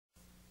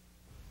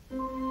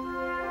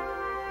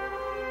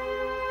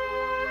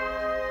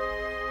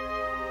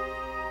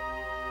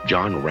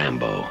John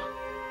Rambo,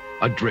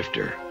 a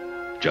drifter,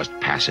 just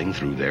passing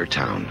through their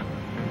town.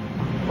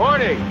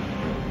 Morning!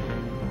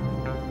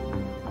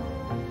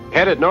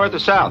 Headed north or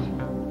south?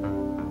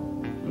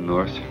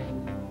 North.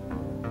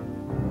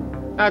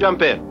 Now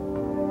jump in.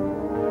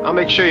 I'll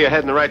make sure you're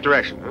heading the right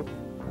direction, huh?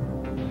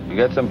 You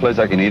got someplace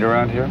I can eat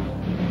around here?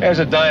 There's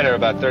a diner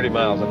about 30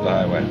 miles up the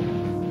highway.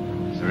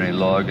 Is there any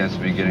law against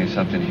me getting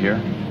something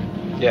here?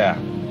 Yeah,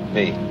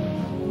 me.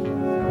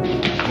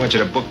 I want you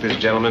to book this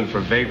gentleman for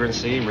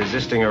vagrancy,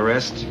 resisting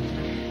arrest,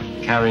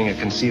 carrying a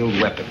concealed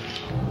weapon.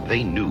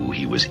 They knew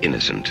he was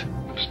innocent.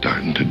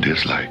 Starting to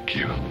dislike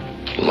you.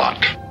 A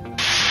lot.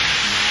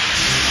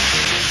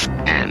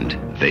 And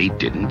they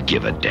didn't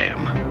give a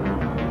damn.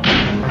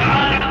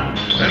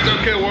 That's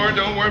okay, Warren.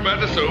 Don't worry about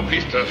the soap.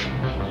 He's tough.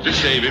 Just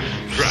shave him.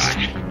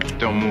 Dry.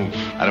 Don't move.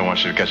 I don't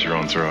want you to cut your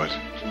own throat.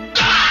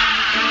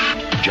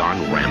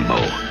 John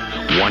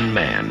Rambo, one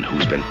man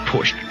who's been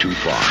pushed too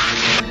far.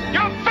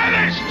 You're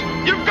finished!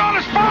 You've gone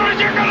as far as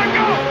you're gonna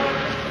go!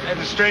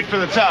 Heading straight for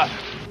the top.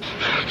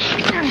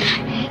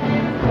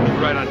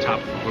 Right on top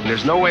of him.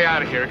 There's no way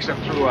out of here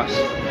except through us.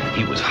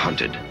 He was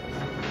hunted.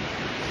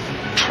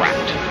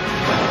 Trapped.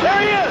 There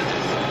he is!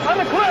 On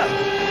the cliff!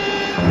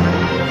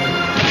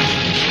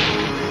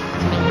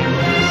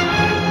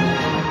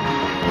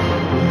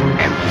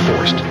 And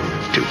forced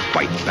to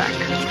fight back.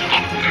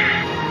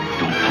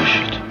 Don't push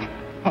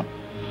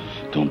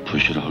it. Don't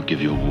push it. I'll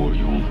give you a war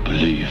you won't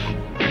believe.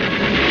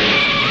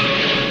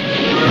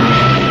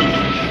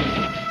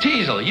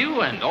 Teasel,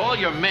 you and all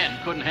your men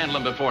couldn't handle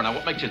him before. Now,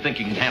 what makes you think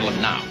you can handle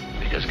him now?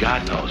 Because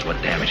God knows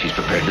what damage he's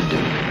prepared to do.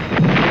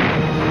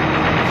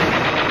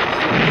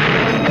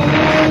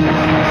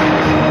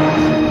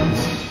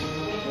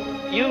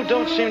 You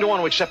don't seem to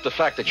want to accept the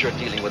fact that you're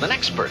dealing with an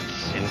expert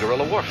in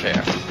guerrilla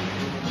warfare.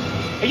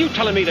 Are you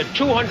telling me that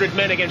 200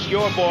 men against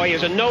your boy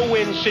is a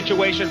no-win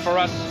situation for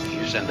us?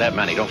 You send that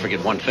many, don't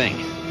forget one thing.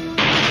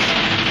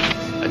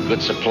 A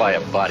good supply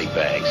of body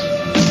bags.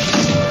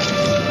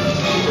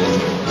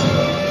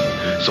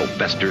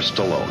 Sylvester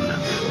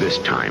Stallone. This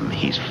time,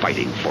 he's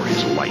fighting for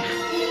his life.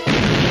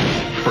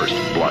 First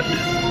blood.